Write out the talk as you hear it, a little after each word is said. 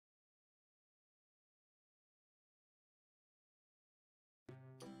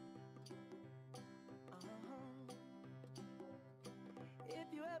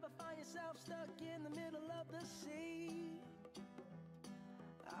myself stuck in the middle of the sea.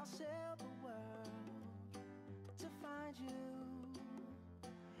 I'll sail the world to find you.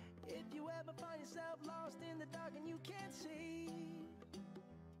 If you ever find yourself lost in the dark and you can't see,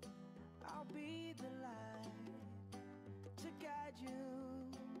 I'll be the light to guide you.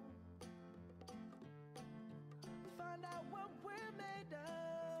 Find out what we're made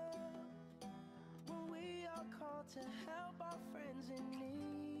of when we are called to help our friends in need.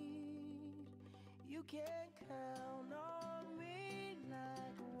 You can count on me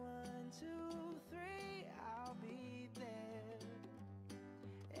like 1, 2, 3, I'll be there.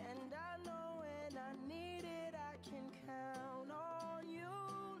 And I know when I need it, I can count on you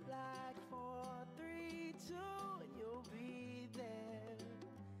like 4, 3, 2, and you'll be there.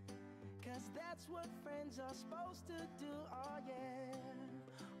 'Cause that's what friends are supposed to do, oh yeah.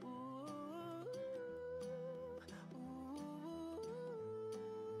 Ooh, ooh,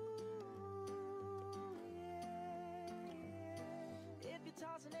 yeah. If you're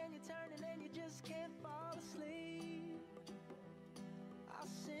tossing and you're turning and you just can't fall asleep, I'll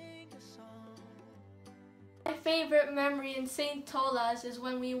sing a song. My favorite memory in St. Tolas is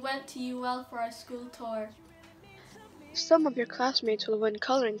when we went to UL for our school tour. Some of your classmates will win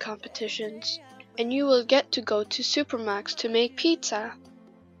coloring competitions, and you will get to go to Supermax to make pizza.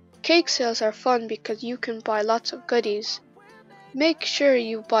 Cake sales are fun because you can buy lots of goodies. Make sure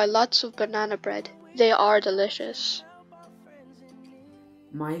you buy lots of banana bread. They are delicious.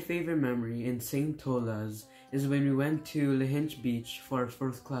 My favorite memory in St. Tolas is when we went to Lahinch Beach for our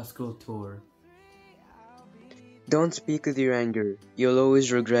first class school tour. Don't speak with your anger. You'll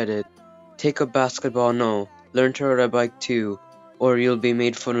always regret it. Take up basketball now. Learn to ride a bike too, or you'll be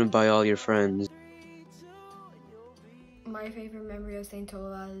made fun of by all your friends. My favorite memory of St.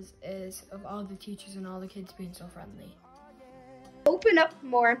 Tolas is of all the teachers and all the kids being so friendly. Open up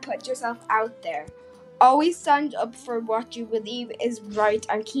more and put yourself out there. Always stand up for what you believe is right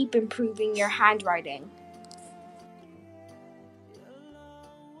and keep improving your handwriting.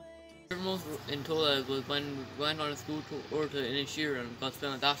 Most in Tola was when we went on a school tour to Inishira and got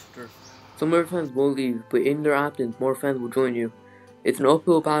spent with after. Some of your friends will leave, but in their absence, more friends will join you. It's an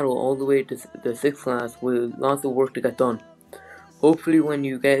uphill battle all the way to the 6th class with lots of work to get done. Hopefully when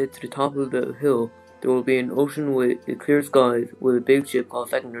you get to the top of the hill, there will be an ocean with clear skies with a big ship called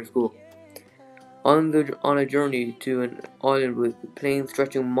secondary school. On a journey to an island with plains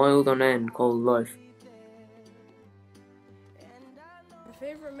stretching miles on end called life. My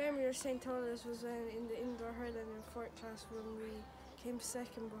favourite memory of St. Tolas was when in the indoor hurling in 4th class when we came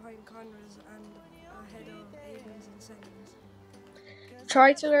second behind Conrads and ahead of Aidens and seconds.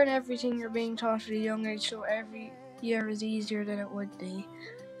 Try to learn everything you're being taught at a young age so every year is easier than it would be.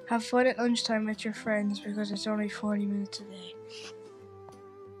 Have fun at lunchtime with your friends because it's only 40 minutes a day.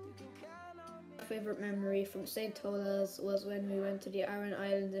 My favourite memory from St. Tolas was when we went to the Aran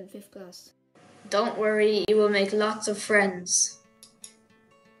Islands in 5th class. Don't worry, you will make lots of friends.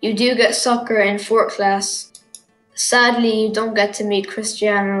 You do get soccer in 4th class. Sadly, you don't get to meet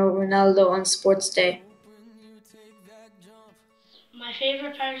Cristiano Ronaldo on sports day. My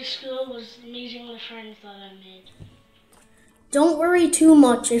favourite part of school was meeting the friends that I made. Don't worry too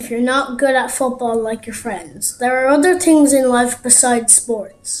much if you're not good at football like your friends. There are other things in life besides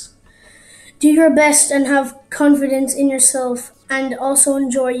sports. Do your best and have confidence in yourself, and also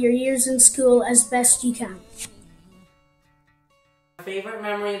enjoy your years in school as best you can. My favourite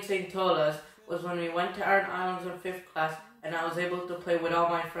memory in St. Tolas was when we went to Aran Islands in 5th class and I was able to play with all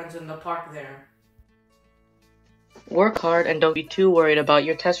my friends in the park there. Work hard and don't be too worried about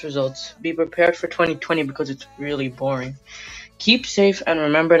your test results. Be prepared for 2020 because it's really boring. Keep safe and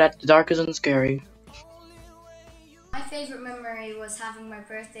remember that the dark isn't scary. My favourite memory was having my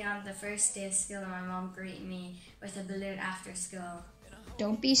birthday on the first day of school and my mom greeting me with a balloon after school.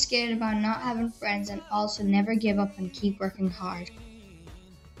 Don't be scared about not having friends, and also never give up and keep working hard.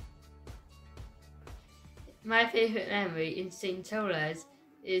 My favourite memory in St. Tolas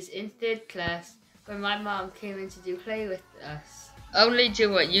is in 3rd class when my mom came in to do play with us. Only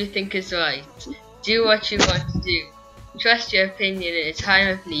do what you think is right. Do what you want to do. Trust your opinion in a time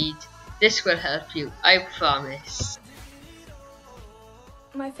of need. This will help you, I promise.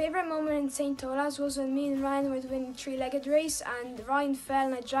 My favourite moment in St. Tolas was when me and Ryan were winning 3-legged race and Ryan fell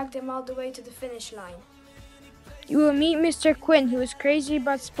and I dragged him all the way to the finish line. You will meet Mr. Quinn, who is crazy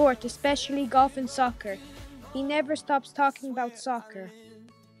about sport, especially golf and soccer. He never stops talking about soccer.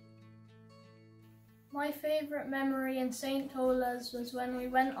 My favourite memory in St. Tolas was when we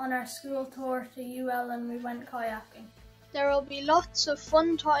went on our school tour to UL and we went kayaking. There will be lots of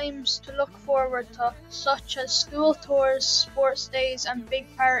fun times to look forward to, such as school tours, sports days and big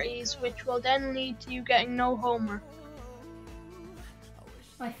parties, which will then lead to you getting no homework.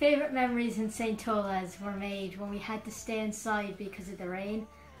 My favourite memories in St. Tolas were made when we had to stay inside because of the rain,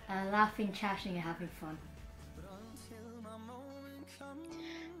 laughing, chatting and having fun.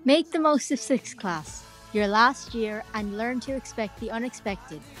 Make the most of 6th class, your last year, and learn to expect the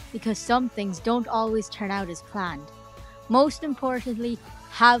unexpected, because some things don't always turn out as planned. Most importantly,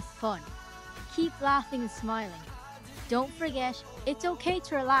 have fun. Keep laughing and smiling. Don't forget, it's okay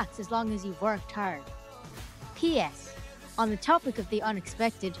to relax as long as you've worked hard. P.S. On the topic of the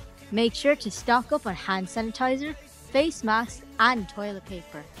unexpected, make sure to stock up on hand sanitizer, face masks and toilet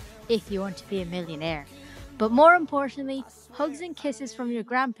paper, if you want to be a millionaire. But more importantly, hugs and kisses from your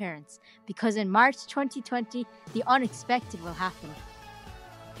grandparents, because in March 2020, the unexpected will happen.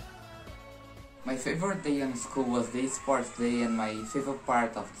 My favorite day in school was the sports day, and my favorite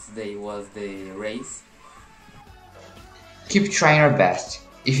part of this day was the race. Keep trying your best.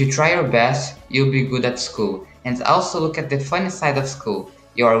 If you try your best, you'll be good at school. And also look at the funny side of school.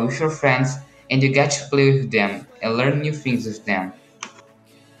 You are with your friends and you get to play with them and learn new things with them.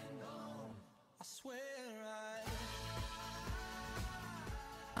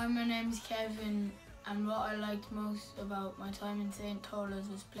 Hi, my name's Kevin, and what I liked most about my time in St. Tolas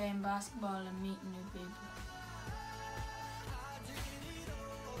was playing basketball and meeting new people.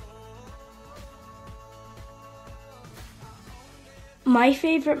 My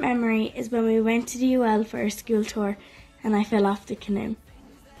favourite memory is when we went to the UL for our school tour and I fell off the canoe.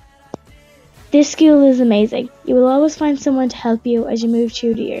 This school is amazing. You will always find someone to help you as you move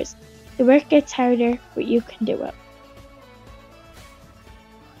through the years. The work gets harder, but you can do it.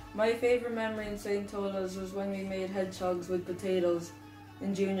 My favourite memory in St. Tolas was when we made hedgehogs with potatoes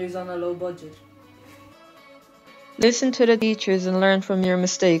in juniors on a low budget. Listen to the teachers and learn from your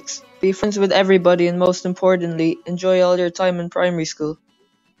mistakes. Be friends with everybody and most importantly, enjoy all your time in primary school.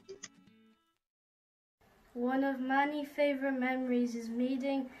 One of many favourite memories is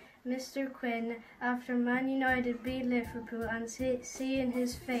meeting Mr. Quinn after Man United beat Liverpool and seeing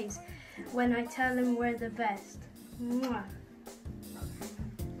his face when I tell him we're the best. Mwah.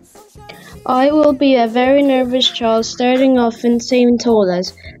 I will be a very nervous child starting off in St.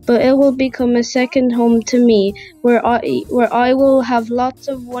 Tolas, but it will become a second home to me, where I will have lots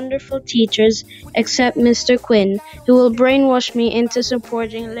of wonderful teachers, except Mr. Quinn, who will brainwash me into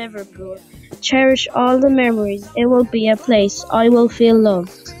supporting Liverpool. Cherish all the memories. It will be a place I will feel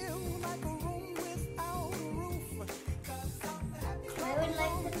loved.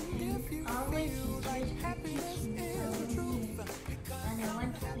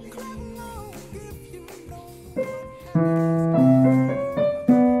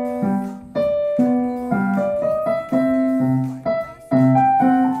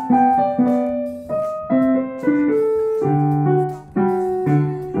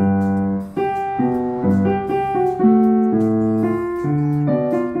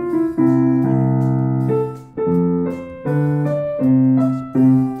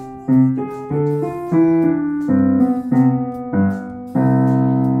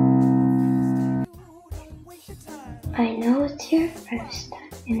 I know it's your first time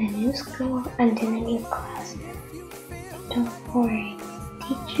in a new school and in a new class. Don't worry,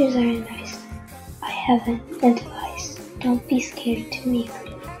 teachers are nice. I have an advice. Don't be scared to make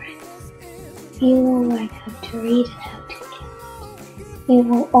new friends. You will learn how to read and how to count. You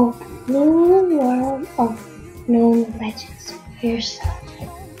will open a new world of known legends for yourself.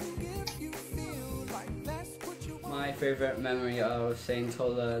 My favourite memory of St.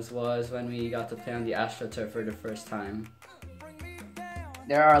 Tolas was when we got to play on the AstroTurf for the first time.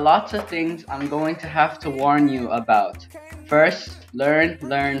 There are lots of things I'm going to have to warn you about. First, learn.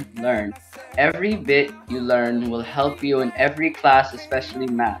 Every bit you learn will help you in every class, especially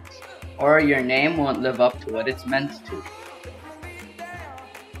maths, or your name won't live up to what it's meant to.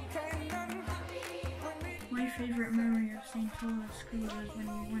 My favourite memory of St. Tolas School is when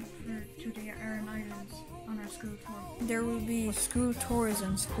we went to the Aran Islands on our school tour. There will be school tours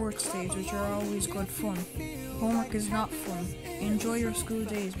and sports days, which are always good fun. Homework is not fun. Enjoy your school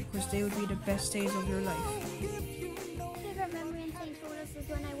days because they will be the best days of your life. My favourite memory in St. Tolas was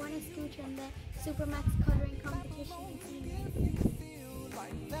when I won a scooter in the Supermax colouring competition in senior.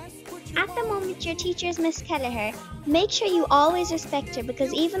 At the moment your teacher is Miss Kelleher, make sure you always respect her,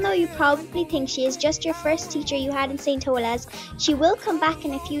 because even though you probably think she is just your first teacher you had in St. Tolas, she will come back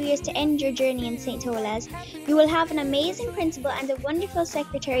in a few years to end your journey in St. Tolas. You will have an amazing principal and a wonderful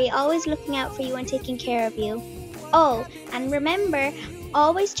secretary always looking out for you and taking care of you. Oh, and remember,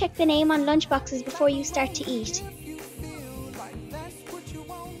 always check the name on lunchboxes before you start to eat.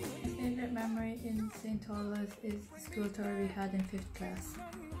 Tolas is the school tour we had in 5th class.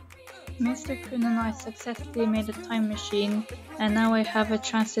 Mr. Quinn and I successfully made a time machine, and now I have a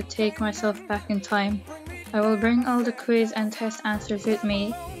chance to take myself back in time. I will bring all the quiz and test answers with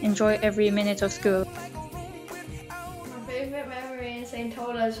me. Enjoy every minute of school. My favourite memory in St.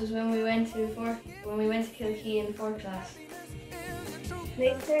 Tolas was when we went to Kilkee in 4th class.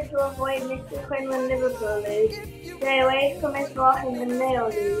 Make sure to avoid Mr. Quinn when Liverpool lose. Stay away from Miss Rotten when Mayo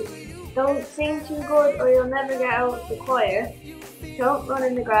lose. Don't sing too good or you'll never get out of the choir. Don't run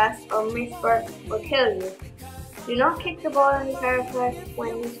in the grass or Miss Burke will kill you. Do not kick the ball in the car park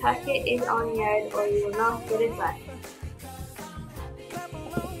when the packet is on yard or you will not get it back.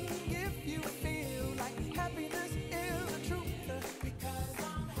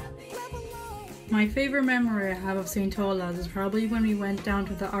 My favourite memory I have of St. Tolas is probably when we went down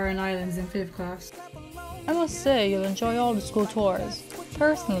to the Aran Islands in 5th class. I must say you'll enjoy all the school tours.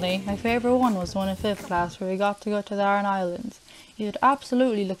 Personally, my favourite one was the one in 5th class where we got to go to the Aran Islands. You'd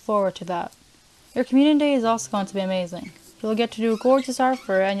absolutely look forward to that. Your community day is also going to be amazing. You'll get to do a gorgeous art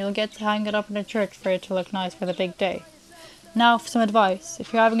fair and you'll get to hang it up in the church for it to look nice for the big day. Now for some advice.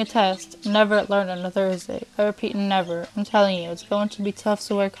 If you're having a test, never learn on a Thursday. I repeat, never. I'm telling you, it's going to be tough,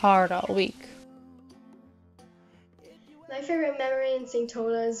 so work hard all week. My favourite memory in St.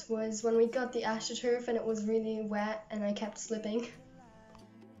 Tolas was when we got the AstroTurf and it was really wet and I kept slipping.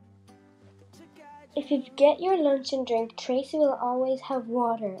 If you forget your lunch and drink, Tracy will always have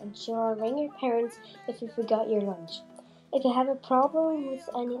water and she will ring your parents if you forgot your lunch. If you have a problem with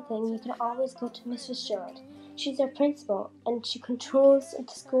anything, you can always go to Mrs. Sherwood. She's our principal and she controls the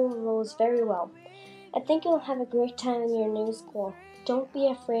school rules very well. I think you'll have a great time in your new school. Don't be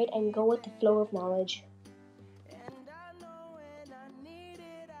afraid and go with the flow of knowledge.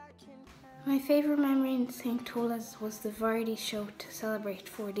 My favourite memory in St. Tolas was the variety show to celebrate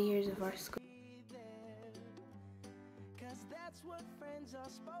 40 years of our school.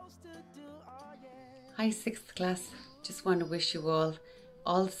 Hi 6th class, just want to wish you all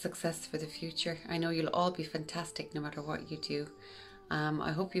the success for the future. I know you'll all be fantastic no matter what you do.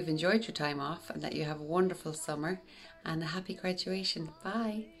 I hope you've enjoyed your time off and that you have a wonderful summer and a happy graduation.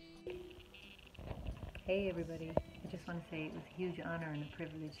 Bye. Hey everybody, I just want to say it was a huge honour and a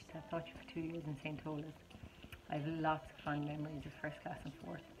privilege to have taught you for 2 years in St. Tolas. I have lots of fond memories of 1st class and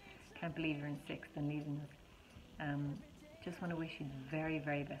 4th. Can't believe you're in 6th and leaving us. Just want to wish you the very,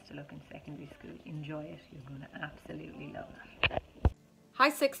 very best of luck in secondary school. Enjoy it, you're going to absolutely love it.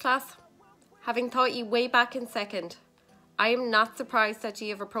 Hi 6th class, having taught you way back in 2nd, I am not surprised that you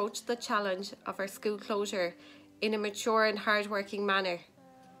have approached the challenge of our school closure in a mature and hard-working manner.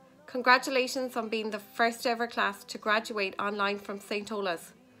 Congratulations on being the first ever class to graduate online from St.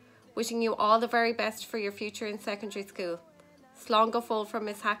 Tolas. Wishing you all the very best for your future in secondary school. Slán go fóill from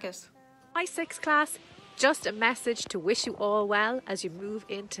Miss Hackett. Hi 6th class, just a message to wish you all well as you move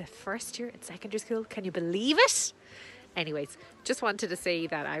into first year in secondary school. Can you believe it? Anyways, just wanted to say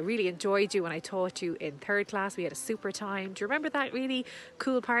that I really enjoyed you when I taught you in 3rd class. We had a super time. Do you remember that really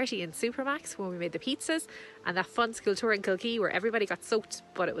cool party in Supermax when we made the pizzas and that fun school tour in Kilkee where everybody got soaked,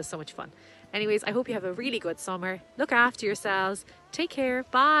 but it was so much fun. Anyways, I hope you have a really good summer. Look after yourselves. Take care.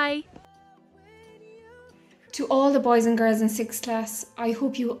 Bye. To all the boys and girls in 6th class, I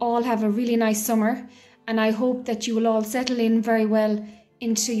hope you all have a really nice summer and I hope that you will all settle in very well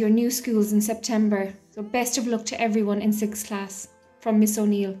into your new schools in September. So best of luck to everyone in 6th class. From Miss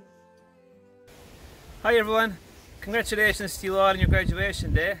O'Neill. Hi everyone, congratulations to you all on your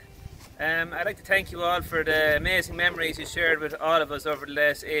graduation day. I'd like to thank you all for the amazing memories you shared with all of us over the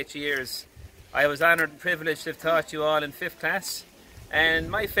last 8 years. I was honoured and privileged to have taught you all in 5th class,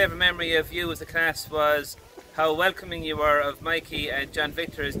 and my favourite memory of you as a class was how welcoming you were of Mikey and John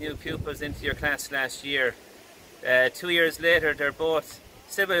Victor as new pupils into your class last year. 2 years later, they're both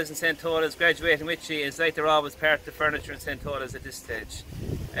siblings in St. Tolas graduating with you. It's like they're always part of the furniture in St. Tolas at this stage.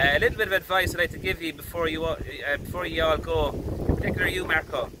 A little bit of advice I'd like to give you before you all go, in particular you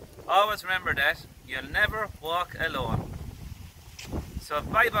Marco. Always remember that you'll never walk alone. So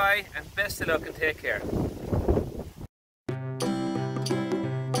bye bye and best of luck and take care.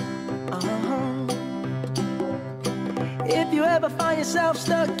 If you ever find yourself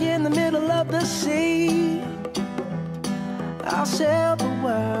stuck in the middle of the sea, I'll sail the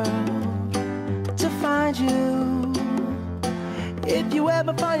world to find you. If you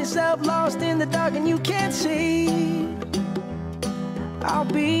ever find yourself lost in the dark and you can't see, I'll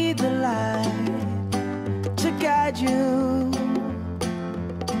be the light to guide you.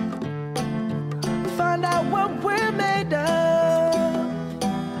 Find out what we're made of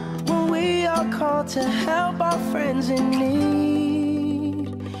when we are called to help our friends in need.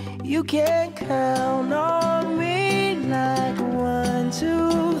 You can count on me like 1,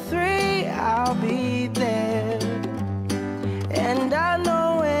 2, 3, I'll be there. And I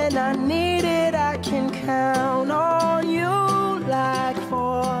know when I need it, I can count on you like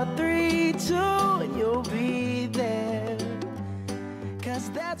 4, 3, 2, and you'll be there. 'Cause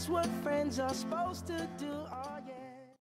that's what friends are supposed to do.